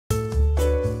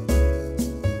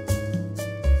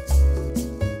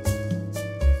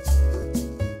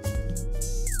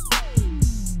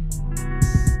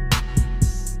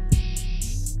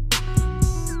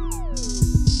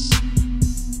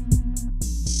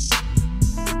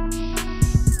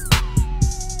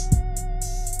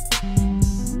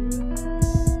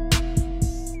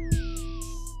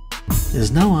There's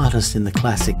no artist in the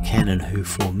classic canon who,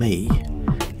 for me,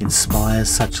 inspires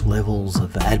such levels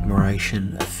of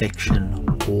admiration, affection,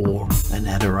 awe and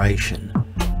adoration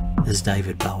as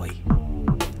David Bowie.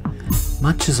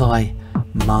 Much as I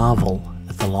marvel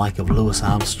at the like of Louis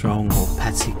Armstrong or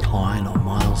Patsy Cline or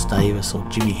Miles Davis or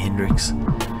Jimi Hendrix,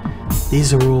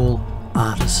 these are all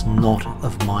artists not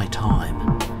of my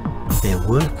time. Their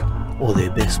work, or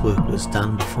their best work, was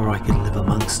done before I could live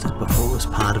amongst it, before it was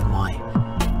part of my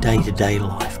day-to-day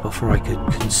life, before I could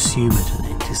consume it and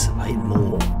anticipate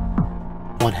more.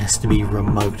 One has to be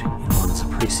remote in one's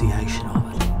appreciation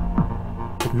of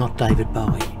it. But not David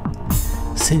Bowie.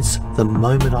 Since the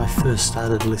moment I first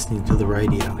started listening to the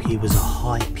radio, he was a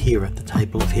high peer at the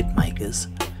table of hitmakers.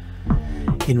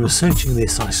 In researching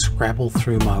this, I scrabbled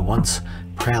through my once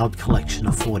proud collection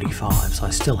of 45s.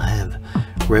 I still have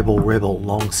Rebel Rebel,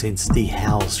 long since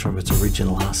dehoused from its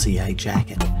original RCA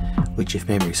jacket, which if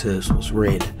memory serves was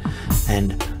red,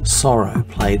 and Sorrow,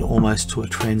 played almost to a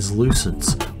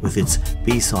translucence with its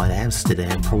B-side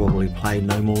Amsterdam, probably played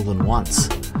no more than once.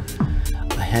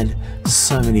 I had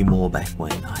so many more back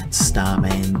when. I had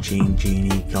Starman, Gene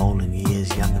Genie, Golden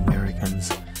Years, Young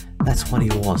Americans. That's what he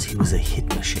was a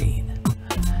hit machine.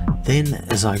 Then,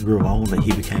 as I grew older,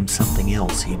 he became something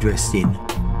else. He dressed in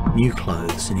new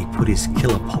clothes and he put his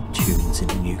killer pop tunes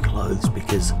into new clothes,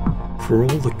 because for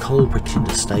all the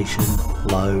Cold-Pretender Station,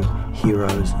 Low,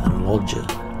 Heroes and Lodger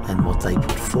and what they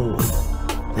put forward,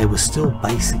 they were still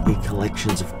basically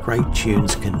collections of great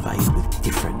tunes conveyed with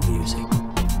different music.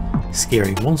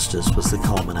 Scary Monsters was the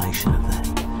culmination of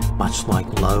that. Much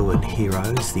like Low and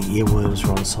Heroes, the earworms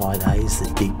were on side A's,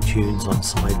 the deep tunes on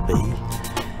side B.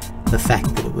 The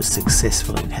fact that it was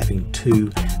successful in having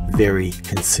two very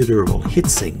considerable hit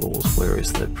singles,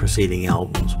 whereas the preceding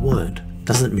albums weren't,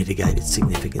 doesn't mitigate its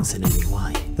significance in any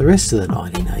way. The rest of the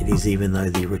 1980s, even though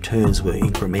the returns were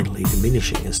incrementally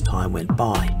diminishing as time went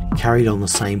by, carried on the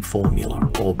same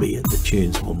formula, albeit the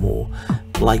tunes were more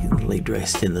blatantly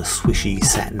dressed in the swishy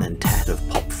satin and tat of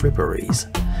pop fripperies.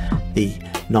 The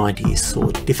 90s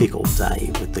saw Difficult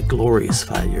Dave with the glorious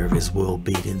failure of his world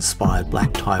beat-inspired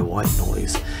black tie white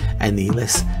noise, and the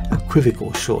less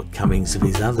equivocal shortcomings of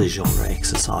his other genre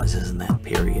exercises in that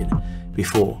period,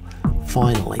 before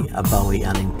finally a Bowie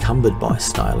unencumbered by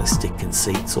stylistic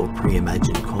conceits or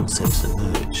pre-imagined concepts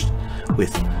emerged,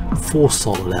 with 4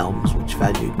 solid albums which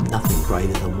valued nothing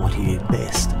greater than what he did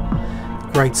best: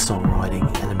 great songwriting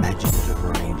and imaginative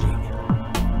arranging.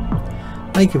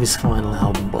 Make of his final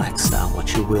album Black Star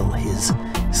what you will, his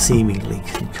seemingly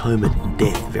concomitant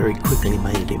death very quickly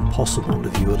made it impossible to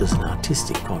view it as an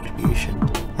artistic contribution,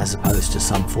 as opposed to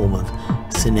some form of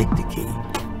synecdoche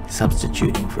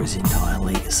substituting for his entire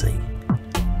legacy.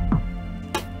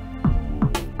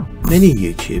 Many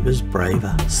YouTubers,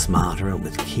 braver, smarter and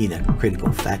with keener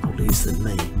critical faculties than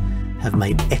me, have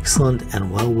made excellent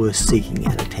and well worth seeking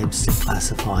at attempts to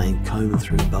classify and comb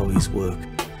through Bowie's work,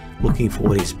 looking for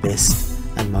what is best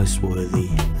and most worthy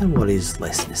and what is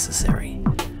less necessary.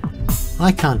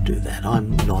 I can't do that.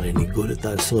 I'm not any good at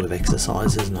those sort of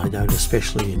exercises, and I don't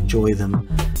especially enjoy them.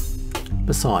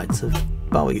 Besides, of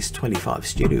Bowie's 25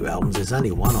 studio albums, there's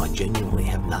only one I genuinely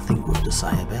have nothing good to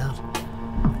say about.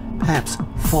 Perhaps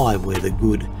 5 where the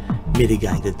good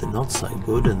mitigated the not so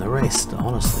good, and the rest,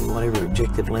 honestly, whatever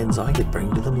objective lens I could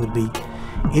bring to them would be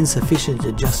insufficient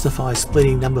to justify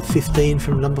splitting number 15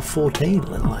 from number 14,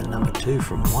 let alone number 2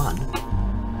 from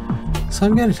 1. So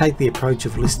I'm going to take the approach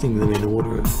of listing them in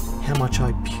order of how much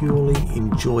I purely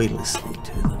enjoy listening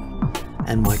to them,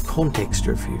 and my context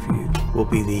review will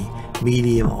be the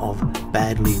medium of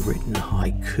badly written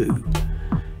haiku.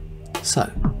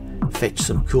 So, fetch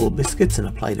some cool biscuits and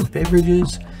a plate of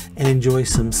beverages and enjoy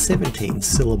some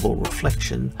 17-syllable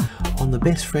reflection on the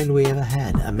best friend we ever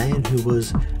had, a man who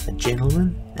was a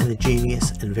gentleman and a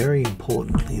genius, and very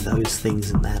importantly, those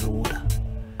things in that order.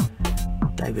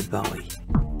 David Bowie.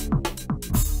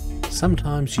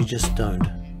 Sometimes you just don't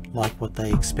like what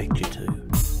they expect you to.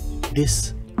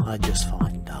 This I just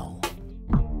find dull.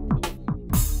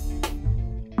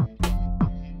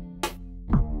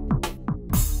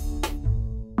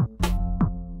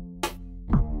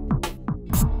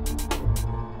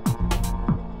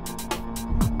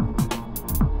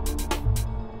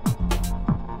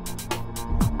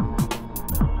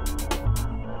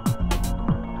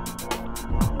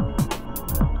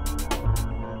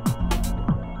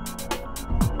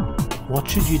 What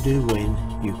should you do when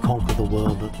you conquer the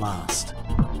world at last?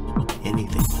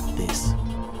 Anything but this.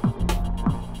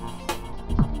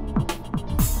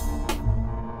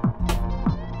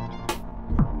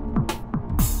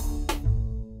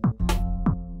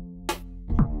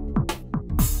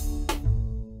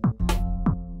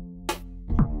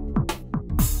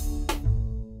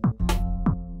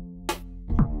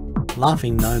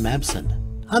 Laughing gnome absent.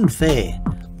 Unfair.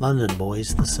 London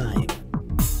boys the same.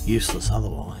 Useless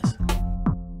otherwise.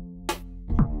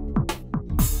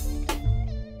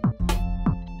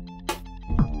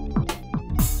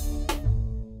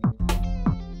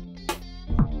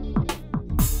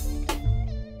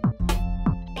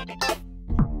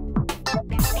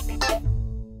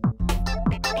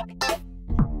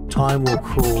 Time will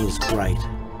crawl is great.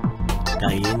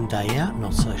 Day in, day out,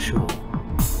 not so sure.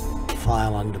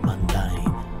 File under mundane.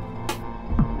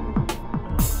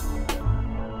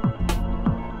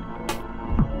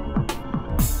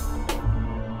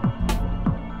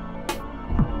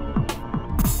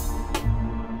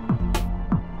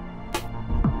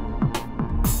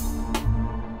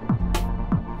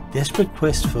 Desperate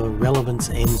quest for relevance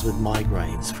ends with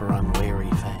migraines for unwary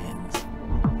fans.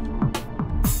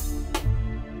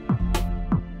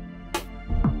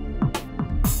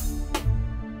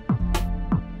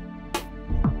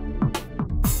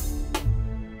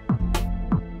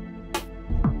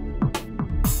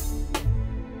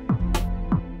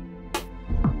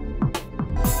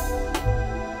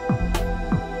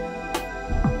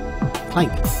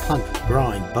 Clank, clunk,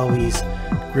 grind, Bowie's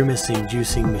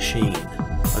grimace-inducing machine,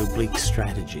 oblique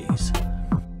strategies.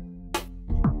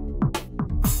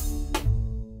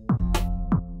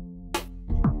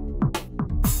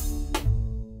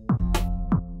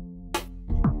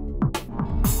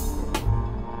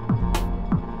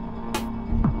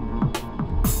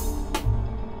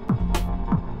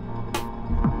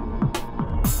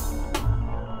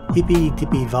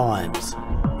 Hippy-dippy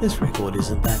vibes. This record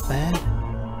isn't that bad.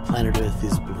 Planet Earth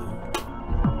is blue.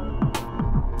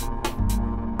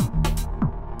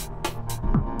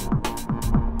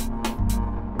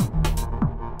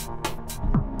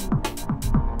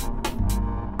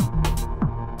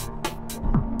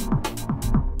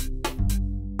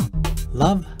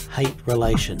 Love, hate,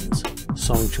 relations.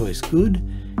 Song choice good.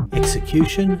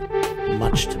 Execution,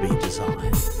 much to be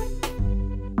desired.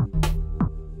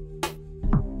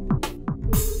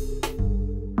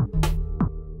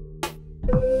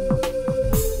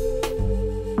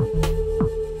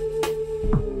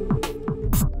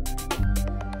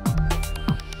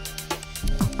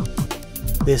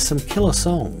 There's some killer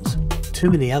songs. Too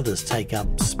many others take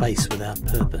up space without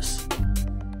purpose.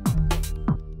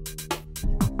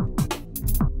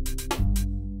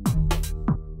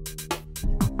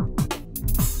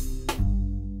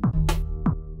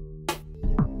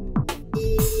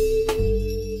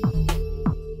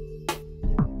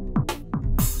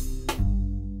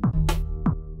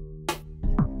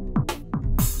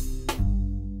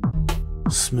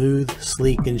 Smooth,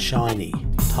 sleek and shiny.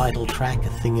 Title track a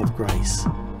thing of grace.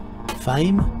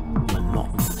 Fame,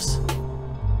 monotonous.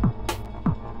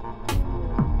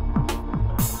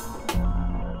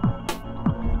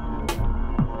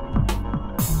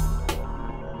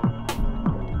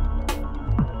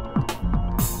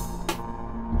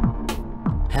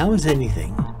 How is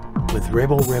anything with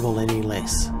Rebel any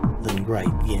less than great,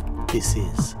 yet this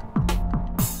is?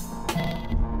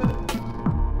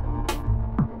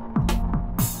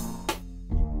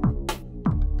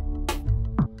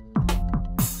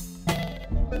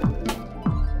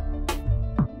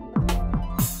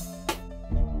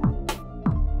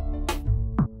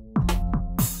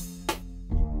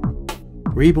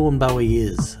 Reborn Bowie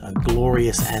is a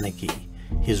glorious anarchy.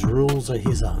 His rules are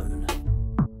his own.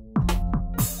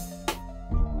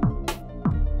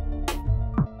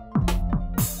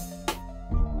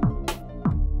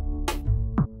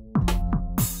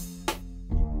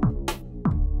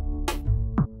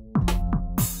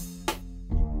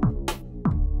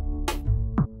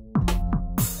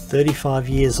 "35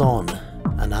 years on,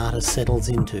 an artist settles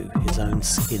into his own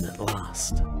skin at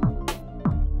last."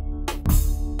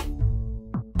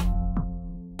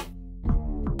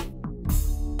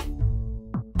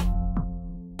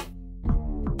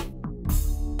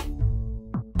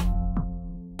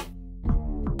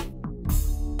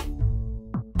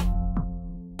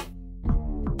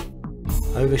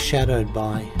 Overshadowed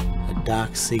by a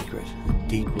dark secret, a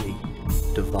deeply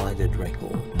divided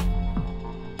record.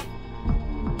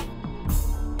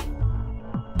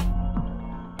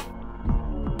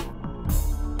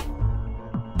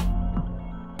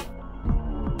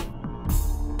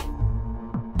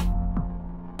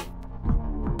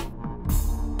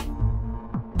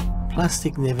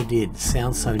 Plastic never did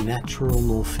sound so natural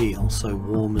nor feel so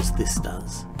warm as this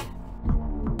does.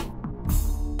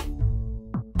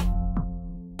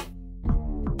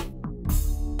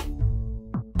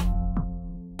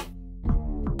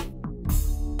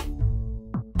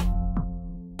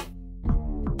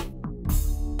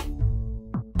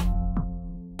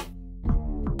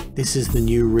 This is the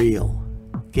new real.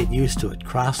 Get used to it.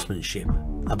 Craftsmanship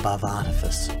above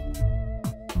artifice.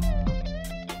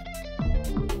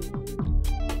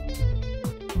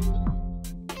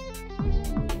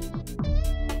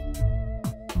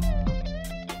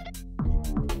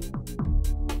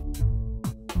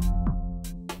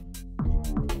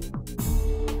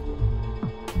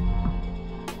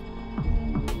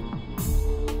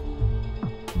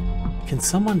 Can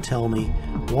someone tell me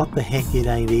what the heck It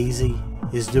Ain't Easy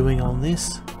is doing on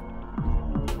this?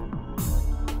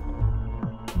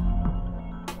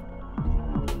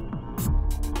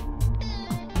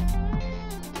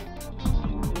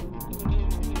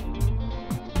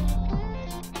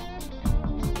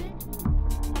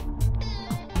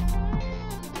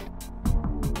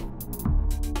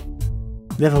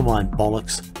 Never mind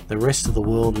bollocks, the rest of the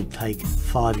world would take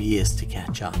 5 years to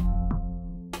catch up.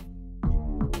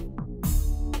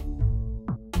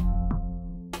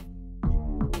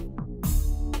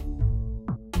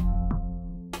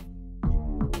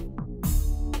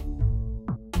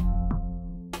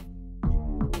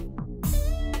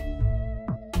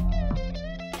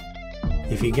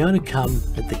 If you're going to come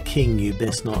at the king, you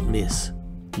best not miss.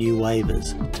 New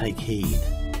waivers, take heed.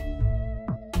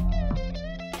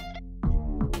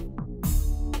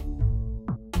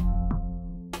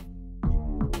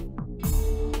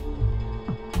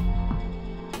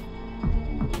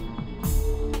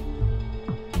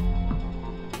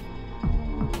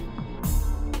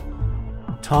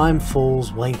 Time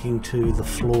falls wanking to the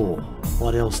floor.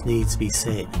 What else needs to be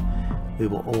said? We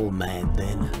were all mad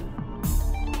then.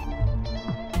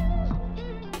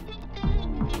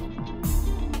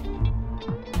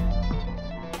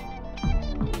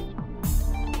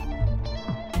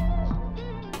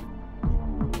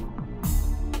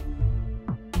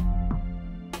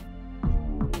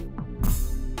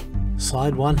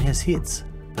 Side 1 has hits,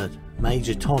 but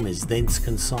Major Tom is thence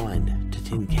consigned to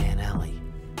Tin Can Alley.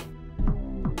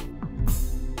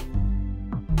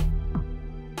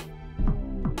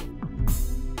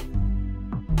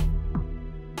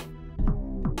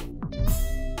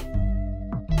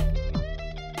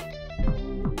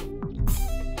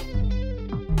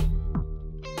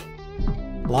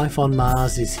 Life on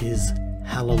Mars is his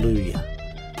hallelujah,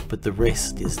 but the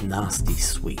rest is nasty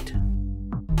sweet.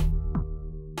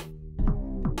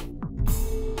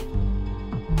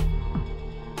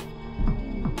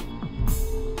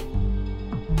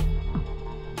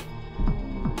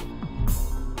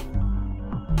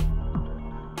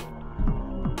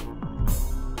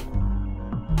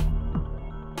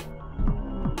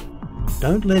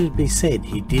 Don't let it be said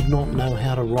he did not know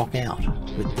how to rock out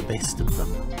with the best of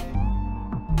them.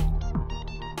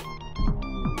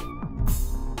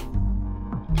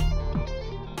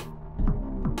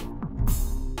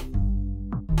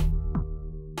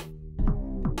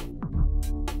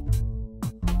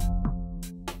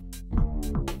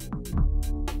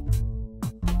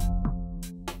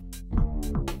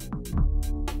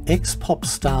 Ex-pop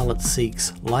starlet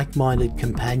seeks like-minded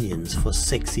companions for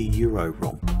sexy Euro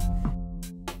romp.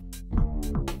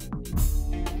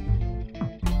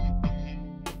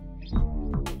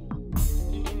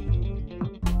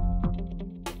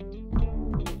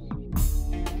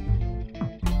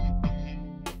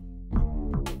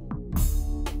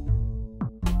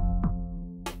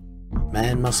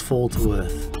 Man must fall to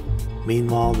earth.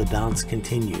 Meanwhile the dance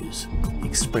continues,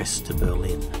 express to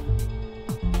Berlin.